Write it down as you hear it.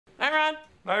Night, Ron.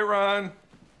 Night, Ron.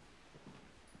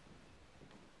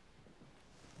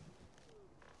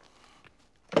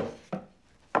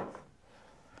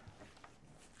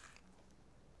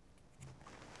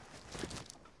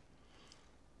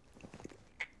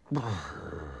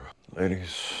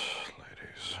 Ladies.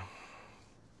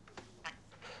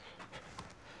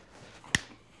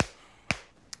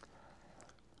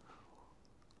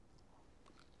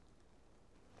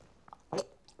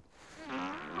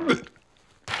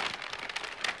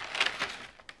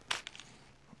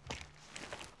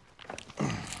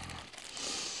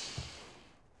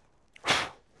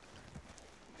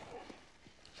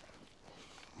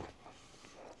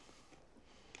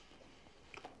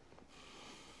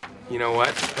 You know what?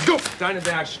 Let's go! Dine and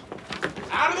dash.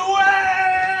 Out of the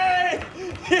way!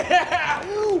 Yeah!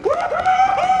 Woo-hoo!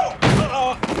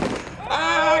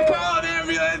 Call an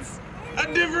ambulance!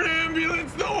 A different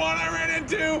ambulance, the one I ran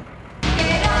into!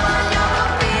 Get on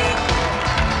your feet.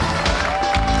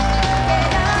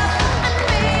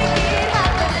 Get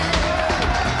up and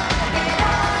make it happen. Get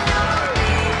on your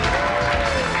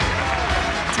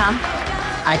feet. Tom?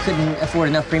 I couldn't afford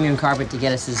enough premium carpet to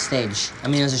get us to the stage. I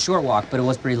mean, it was a short walk, but it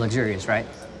was pretty luxurious, right?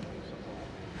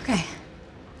 Okay.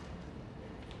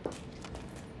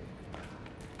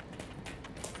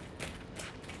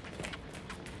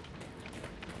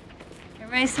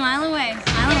 Everybody smile away,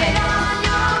 smile away.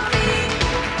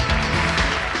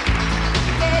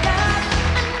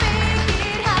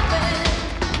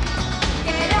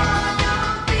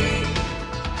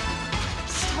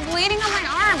 Stop bleeding on my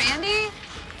arm, Andy.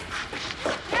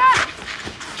 Yeah.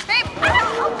 Babe.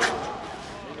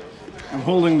 I'm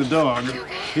holding the dog.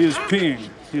 He is peeing.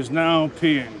 He is now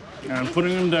peeing. And I'm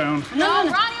putting him down. No,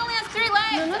 Ronnie only has 3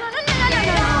 legs. No.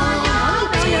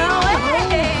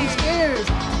 I'm scared.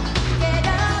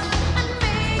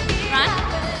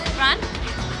 Ron?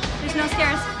 There's no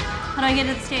stairs. How do I get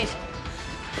to the stage?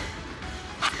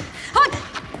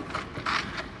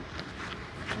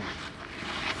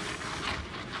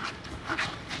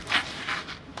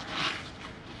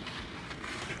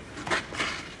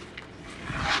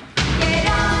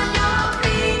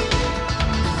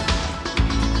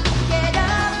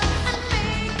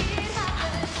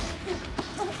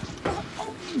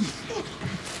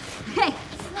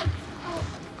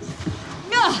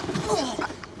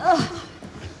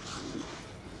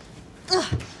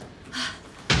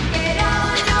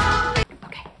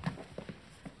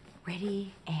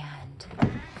 Ready and...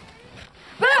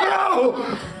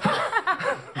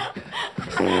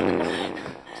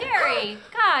 Jerry!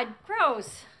 God,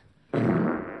 gross.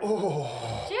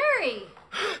 Oh. Jerry!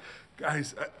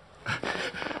 Guys,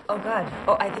 Oh, God.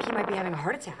 Oh, I think he might be having a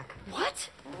heart attack. What?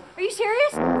 Are you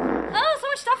serious? Oh, so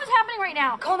much stuff is happening right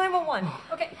now. Call 911.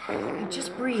 Okay.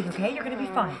 Just breathe, okay? You're gonna be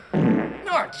fine.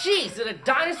 Oh, jeez, did a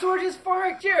dinosaur just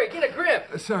fart? Jerry, get a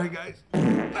grip. sorry, guys.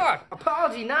 Oh,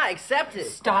 apology not accepted.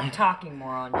 Stop talking,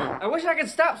 moron. I wish I could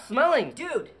stop smelling.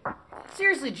 Dude.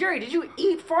 Seriously, Jerry, did you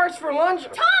eat farts for lunch?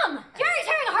 Tom! Jerry's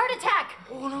having a heart attack!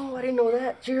 Oh, no, I didn't know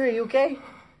that. Jerry, you okay?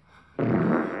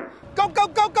 Go, go,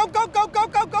 go, go, go, go, go,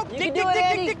 go, go! You can do it,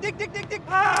 Andy. Dig.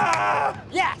 Ah!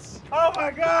 Yes! Oh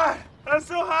my God! That's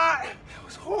so hot! It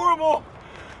was horrible!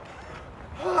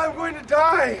 Oh, I'm going to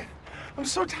die! I'm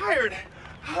so tired.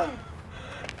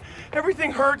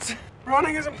 Everything hurts.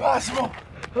 Running is impossible.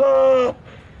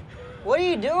 What are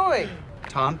you doing?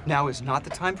 Tom, now is not the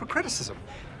time for criticism.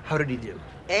 How did he do?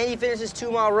 Andy finished his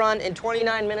 2-mile run in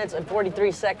 29 minutes and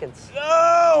 43 seconds.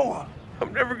 No!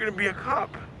 I'm never gonna be a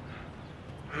cop.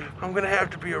 I'm gonna have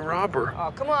to be a robber.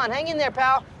 Oh, come on, hang in there,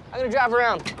 pal. I'm gonna drive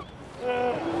around.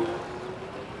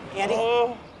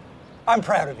 Andy, I'm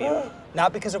proud of you.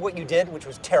 Not because of what you did, which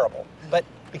was terrible, but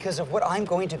because of what I'm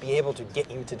going to be able to get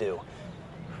you to do.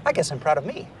 I guess I'm proud of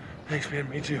me. Thanks, man.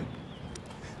 Me too.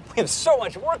 We have so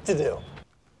much work to do.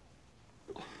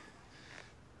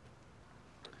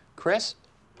 Chris,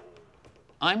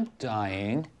 I'm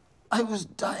dying. I was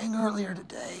dying earlier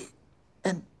today,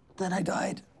 and then I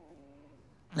died.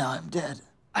 Now I'm dead.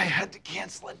 I had to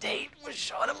cancel a date with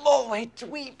Shauna Mulway to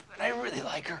weep, and I really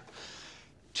like her.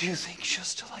 Do you think she'll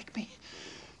still like me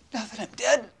now that I'm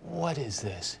dead? What is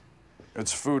this?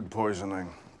 It's food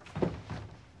poisoning.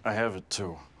 I have it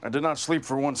too. I did not sleep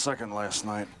for 1 second last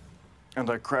night, and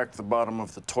I cracked the bottom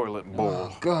of the toilet bowl.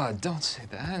 Oh, God, don't say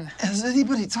that. Has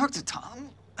anybody talked to Tom?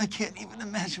 I can't even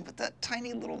imagine what that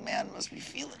tiny little man must be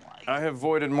feeling like. I have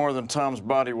voided more than Tom's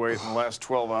body weight in the last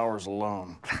 12 hours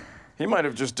alone. He might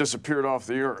have just disappeared off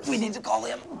the earth. We need to call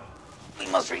him. We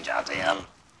must reach out to him.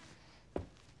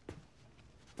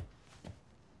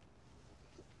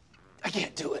 I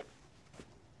can't do it.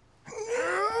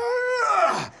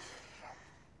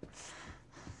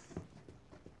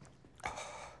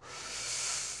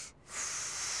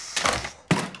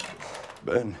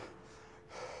 Ben,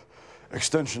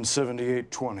 extension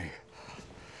 7820.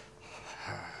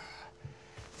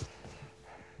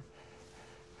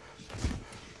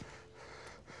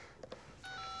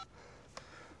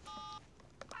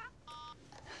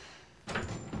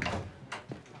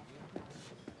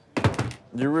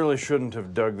 You really shouldn't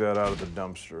have dug that out of the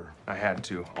dumpster. I had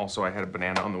to. Also, I had a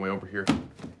banana on the way over here.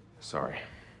 Sorry.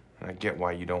 And I get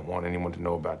why you don't want anyone to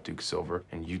know about Duke Silver,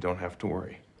 and you don't have to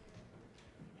worry.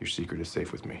 Your secret is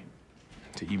safe with me.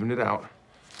 To even it out,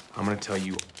 I'm gonna tell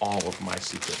you all of my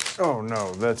secrets. Oh,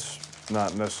 no, that's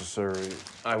not necessary.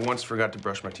 I once forgot to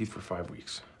brush my teeth for 5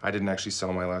 weeks. I didn't actually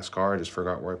sell my last car, I just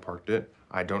forgot where I parked it.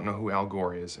 I don't know who Al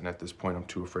Gore is, and at this point, I'm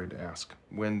too afraid to ask.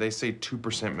 When they say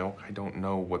 2% milk, I don't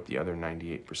know what the other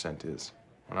 98% is.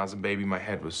 When I was a baby, my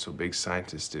head was so big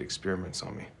scientists did experiments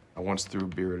on me. I once threw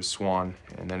beer at a swan,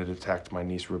 and then it attacked my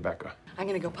niece, Rebecca. I'm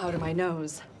gonna go powder my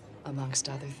nose, amongst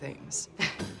other things,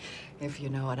 if you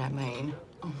know what I mean.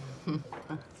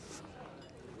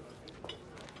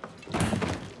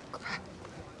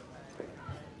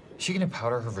 Is she gonna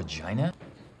powder her vagina?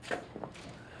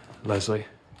 Leslie,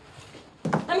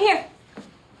 I'm here.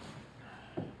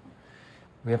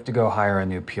 we have to go hire a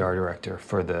new PR director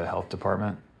for the health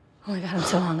department. Oh my God, I'm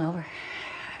so hungover.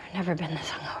 I've never been this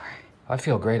hungover. I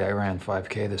feel great. I ran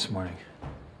 5K this morning.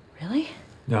 Really?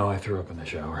 No, I threw up in the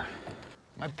shower.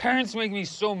 My parents make me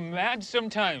so mad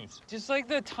sometimes. Just like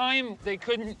the time they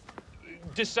couldn't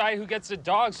decide who gets a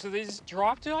dog, so they just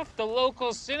dropped it off the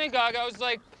local synagogue. I was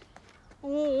like,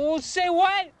 say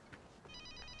what?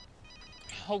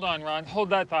 Hold on, Ron. Hold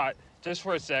that thought just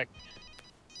for a sec.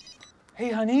 Hey,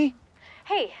 honey.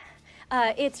 Hey,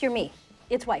 it's your me.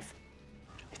 It's wife.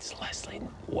 It's Leslie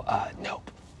Knope.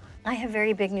 I have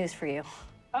very big news for you.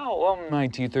 Oh, well, my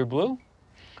teeth are blue.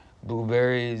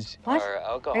 Blueberries What? are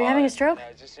alcohol. Are you having a stroke?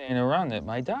 I was just saying around that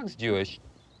my dog's Jewish.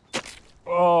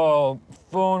 Oh,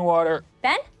 phone water.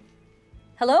 Ben?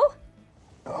 Hello?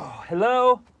 Oh,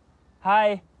 hello?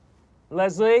 Hi,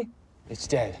 Leslie? It's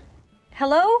dead.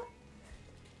 Hello?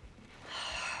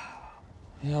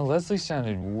 You know, Leslie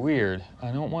sounded weird.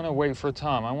 I don't want to wait for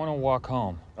Tom. I want to walk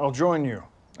home. I'll join you.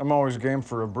 I'm always game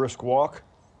for a brisk walk.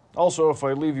 Also, if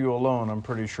I leave you alone, I'm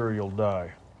pretty sure you'll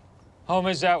die. Home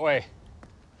is that way.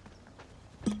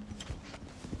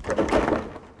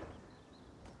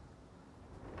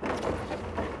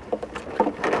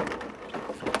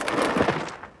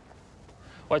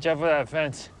 Watch out for that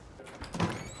fence.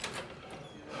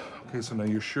 Okay, so now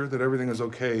you're sure that everything is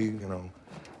okay, you know,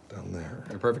 down there?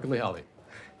 You're perfectly healthy.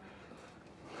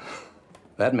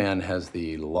 That man has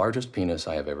the largest penis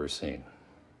I have ever seen.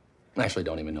 I actually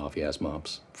don't even know if he has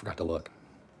mumps. Forgot to look.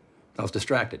 I was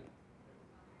distracted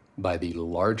by the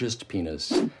largest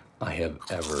penis I have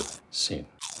ever seen.